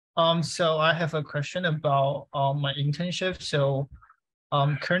So I have a question about my internship. So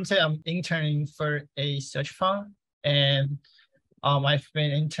currently I'm interning for a search fund, and I've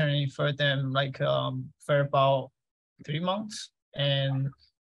been interning for them like for about 3 months. And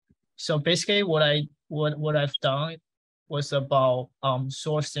so basically what I've done was about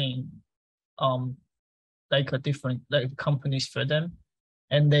sourcing um like a different like companies for them,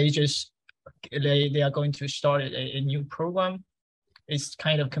 and they are going to start a new program. It's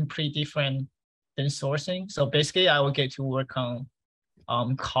kind of completely different than sourcing. So basically, I will get to work on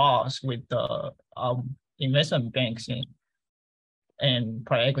calls with the investment banks and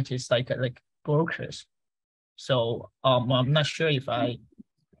private equities like brokers. So I'm not sure if I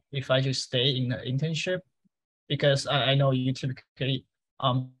just stay in the internship because I know you typically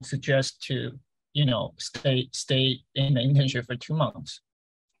suggest to stay in the internship for 2 months.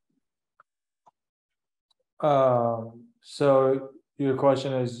 So your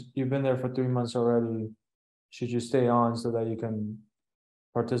question is, you've been there for 3 months already. Should you stay on so that you can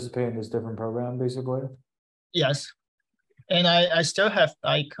participate in this different program, basically? Yes, and I still have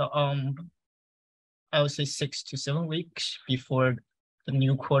like I would say 6 to 7 weeks before the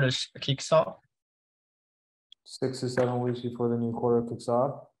new quarter kicks off. 6 to 7 weeks before the new quarter kicks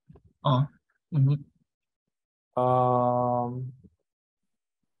off. Uh, mhm. Um,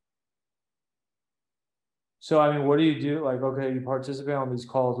 so I mean, what do you do? Like, okay, you participate on these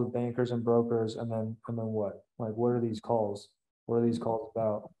calls with bankers and brokers, and then what? Like, what are these calls? What are these calls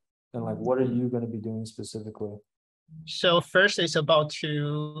about? And like, what are you going to be doing specifically? So first it's about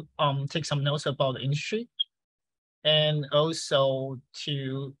to take some notes about the industry and also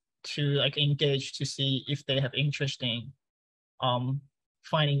to like engage to see if they have interest in um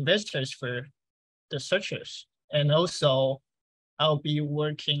finding investors for the searchers. And also I'll be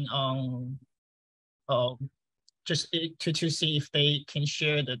working on um just to see if they can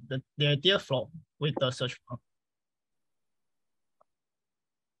share their deal flow with the search firm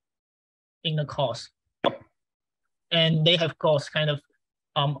in the course. And they have calls kind of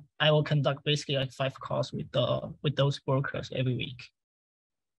I will conduct basically like 5 calls with those brokers every week.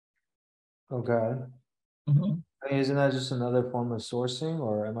 Okay. Mhm. I mean, isn't that just another form of sourcing,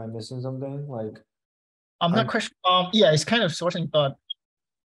 or am I missing something? Like, I'm not I'm question yeah, it's kind of sourcing, but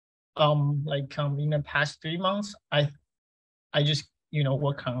in the past 3 months, I just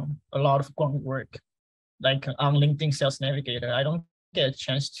work on a lot of groundwork like on LinkedIn Sales Navigator. I don't get a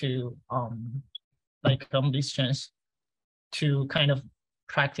chance to this chance to kind of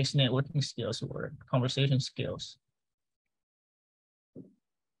practice networking skills or conversation skills.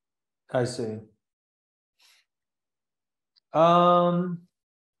 I see. Um,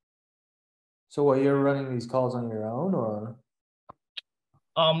 so what, you're running these calls on your own, or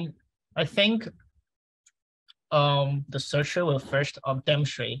Um, I think the searcher will first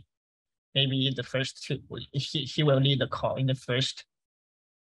demonstrate maybe the first two. He will lead the call in the first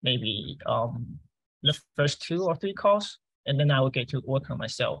maybe the first 2 or 3 calls, and then I will get to work on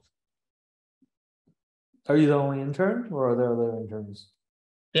myself. are you the only intern, or are there other interns?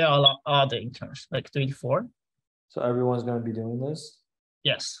 There are a lot of other interns, like 3 to 4. So everyone's going to be doing this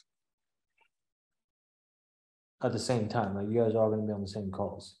Yes, at the same time. Like, you guys are all going to be on the same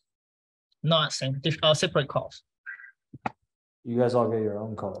calls. not same, separate calls. You guys all get your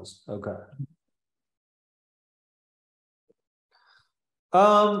own calls. Okay.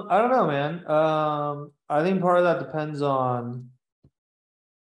 I don't know, man. I think part of that depends on,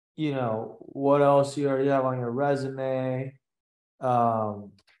 what else you already have on your resume.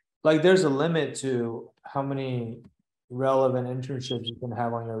 Um, like, there's a limit to how many relevant internships you can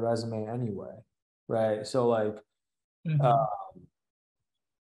have on your resume anyway, right? So Mhm. uh,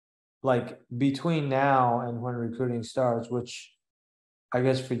 like between now and when recruiting starts, which I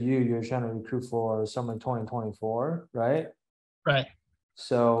guess for you, you're trying to recruit for summer 2024, right? Right.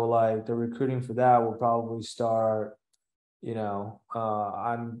 So like the recruiting for that will probably start,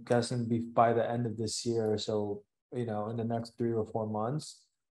 I'm guessing by the end of this year. So, in the next 3 or 4 months,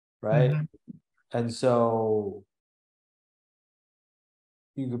 right? Mhm. And so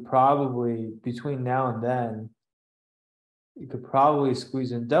you could probably, between now and then, you could probably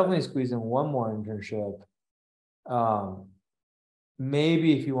definitely squeeze in one more internship. Um,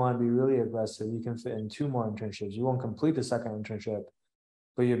 Maybe if you want to be really aggressive, you can fit in two more internships. You won't complete the second internship,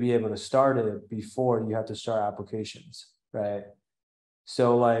 but you'll be able to start it before you have to start applications, right?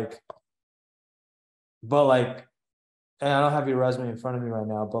 So but and I don't have your resume in front of me right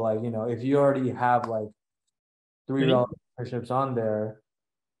now, but if you already have like three Really? relevant internships on there,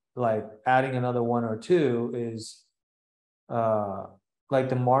 like adding another one or two is uh like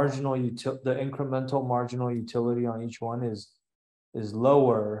the incremental marginal utility on each one is is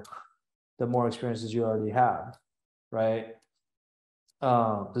lower the more experiences you already have, right?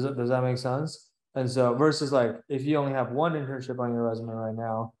 Does that make sense? And so versus like if you only have one internship on your resume right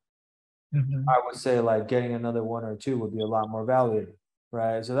now, I would say like getting another one or two would be a lot more valuable,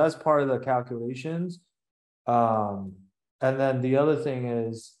 right? So that's part of the calculations. And then the other thing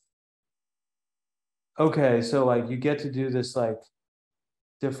is, okay, so like you get to do this like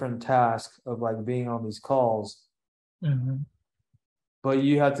different task of like being on these calls, but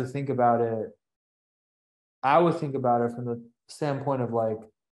you have to think about it. I would think about it from the standpoint of like,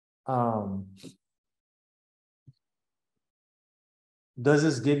 does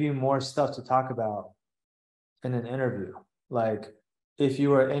this give you more stuff to talk about in an interview? Like if you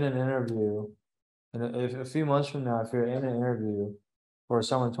were in an interview, and if a few months from now, if you're in an interview for a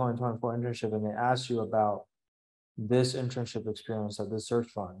summer 2024 internship and they ask you about this internship experience at this search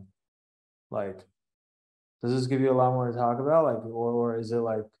fund, like, does this give you a lot more to talk about? Like, or is it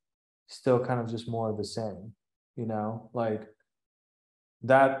like still kind of just more of the same? You know, like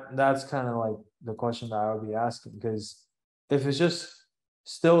that's kind of like the question that I would be asking, because if it's just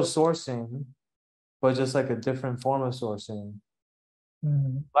still sourcing, but just like a different form of sourcing,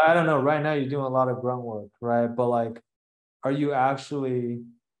 I don't know, right now you're doing a lot of grunt work, right? But like, are you actually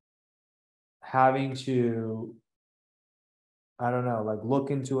having to, I don't know, like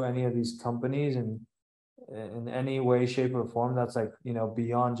look into any of these companies and in any way, shape, or form that's like, you know,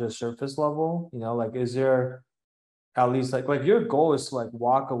 beyond just surface level? You know, like is there at least like your goal is to like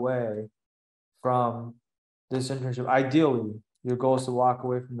walk away from this internship. Ideally, your goal is to walk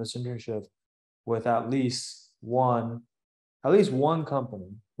away from this internship with at least one company.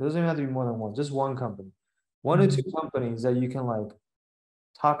 It doesn't even have to be more than one, just one company. One or two companies that you can like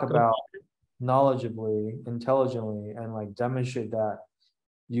talk about knowledgeably, intelligently, and like demonstrate that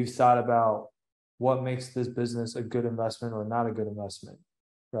you've thought about what makes this business a good investment or not a good investment,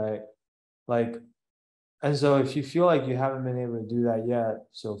 right? Like, and so if you feel like you haven't been able to do that yet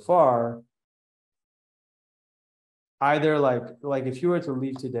so far, either like if you were to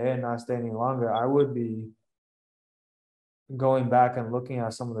leave today and not stay any longer, I would be going back and looking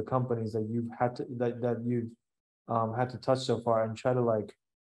at some of the companies that you've had to that you've had to touch so far and try to like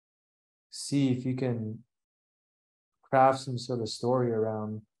see if you can craft some sort of story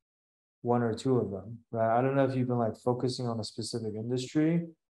around one or two of them, right? I don't know if you've been like focusing on a specific industry.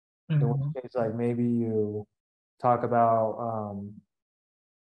 In which case, like maybe you talk about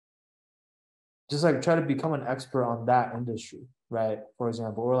just like try to become an expert on that industry, right? For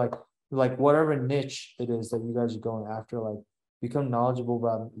example, or like whatever niche it is that you guys are going after, like become knowledgeable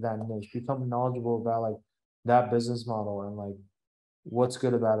about that niche, become knowledgeable about like that business model and like what's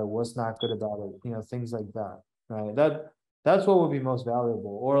good about it, what's not good about it, you know, things like that, right? That's what would be most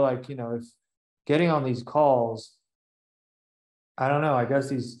valuable. Or like, you know, if getting on these calls, I don't know, I guess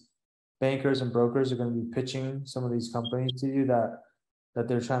these bankers and brokers are going to be pitching some of these companies to you that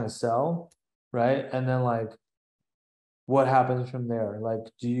they're trying to sell, right? And then like what happens from there? Like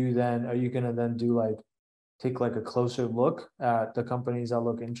are you going to then do like take like a closer look at the companies that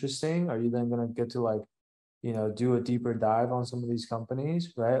look interesting? Are you then going to get to like, you know, do a deeper dive on some of these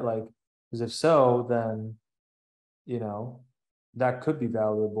companies, right? Like, because if so, then, you know, that could be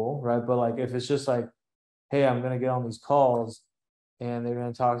valuable, right? But like if it's just like, hey, I'm going to get on these calls and they're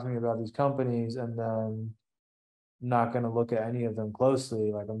going to talk to me about these companies and then not going to look at any of them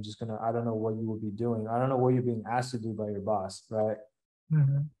closely, like I'm just going to, I don't know what you would be doing. I don't know what you're being asked to do by your boss, right?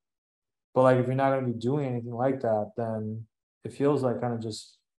 But like if you're not going to be doing anything like that, then it feels like kind of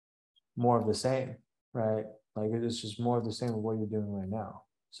just more of the same, right? Like it's just more of the same of what you're doing right now.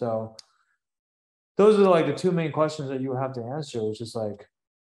 So those are like the two main questions that you have to answer, which is like,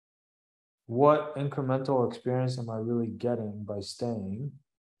 what incremental experience am I really getting by staying?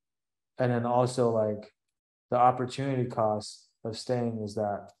 And then also like the opportunity cost of staying is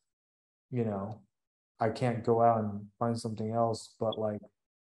that, you know, I can't go out and find something else, but like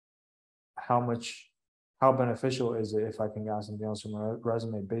how beneficial is it if I can get something else from my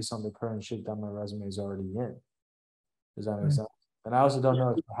resume based on the current shit that my resume is already in? Does that make sense? And I also don't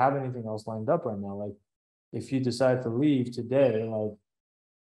know if you have anything else lined up right now. Like if you decide to leave today, like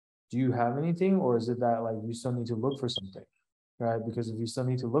do you have anything, or is it that like you still need to look for something, right? Because if you still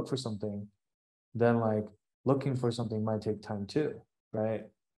need to look for something, then like looking for something might take time too, right?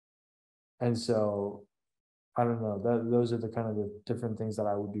 And so I don't know, those are the kind of the different things that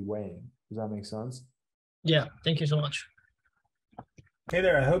I would be weighing. Does that make sense? Yeah, thank you so much. Hey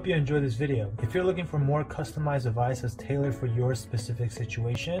there, I hope you enjoyed this video. If you're looking for more customized advice that's tailored for your specific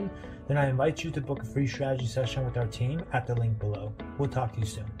situation, then I invite you to book a free strategy session with our team at the link below. We'll talk to you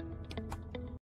soon.